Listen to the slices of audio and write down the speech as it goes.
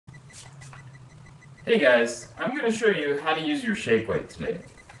Hey guys, I'm going to show you how to use your shakeweight today.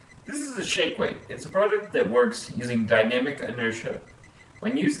 This is a shakeweight. It's a product that works using dynamic inertia.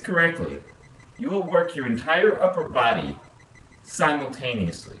 When used correctly, you will work your entire upper body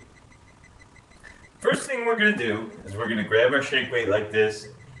simultaneously. First thing we're going to do is we're going to grab our shakeweight like this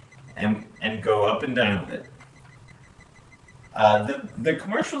and go up and down with it. The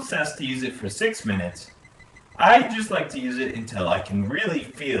commercial says to use it for 6 minutes. I just like to use it until I can really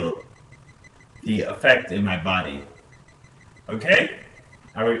feel the effect in my body. Okay?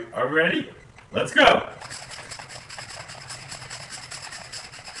 Are we ready? Let's go!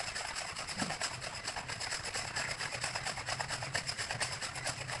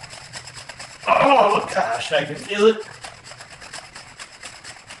 Oh gosh, I can feel it.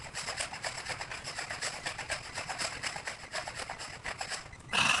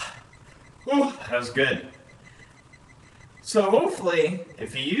 Whew, that was good. So hopefully,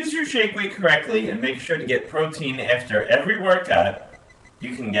 if you use your shake weight correctly and make sure to get protein after every workout,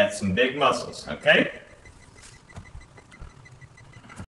 you can get some big muscles, okay?